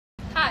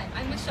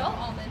Michelle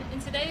Allman,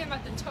 and today I'm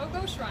at the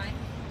Togo Shrine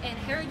in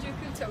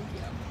Harajuku,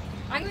 Tokyo.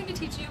 I'm going to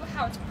teach you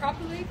how to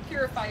properly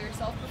purify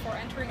yourself before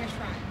entering a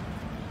shrine.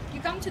 You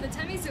come to the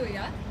temizu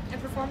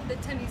and perform the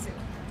temizu.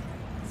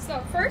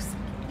 So first,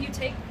 you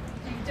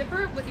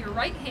dipper with your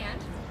right hand.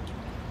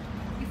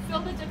 You fill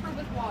the dipper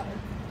with water.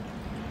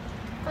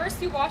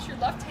 First, you wash your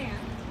left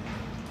hand.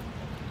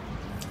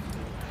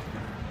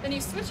 Then you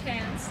switch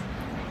hands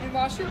and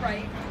wash your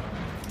right.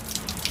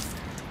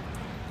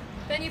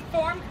 Then you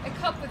form a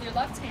cup with your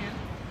left hand.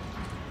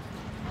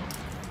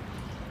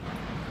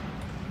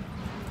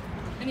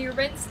 And you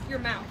rinse your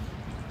mouth.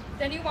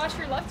 Then you wash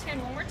your left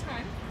hand one more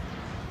time.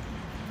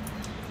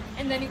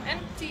 And then you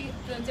empty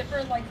the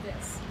dipper like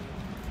this.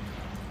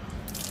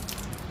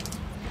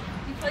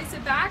 You place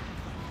it back,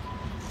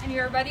 and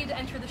you're ready to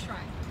enter the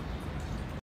shrine.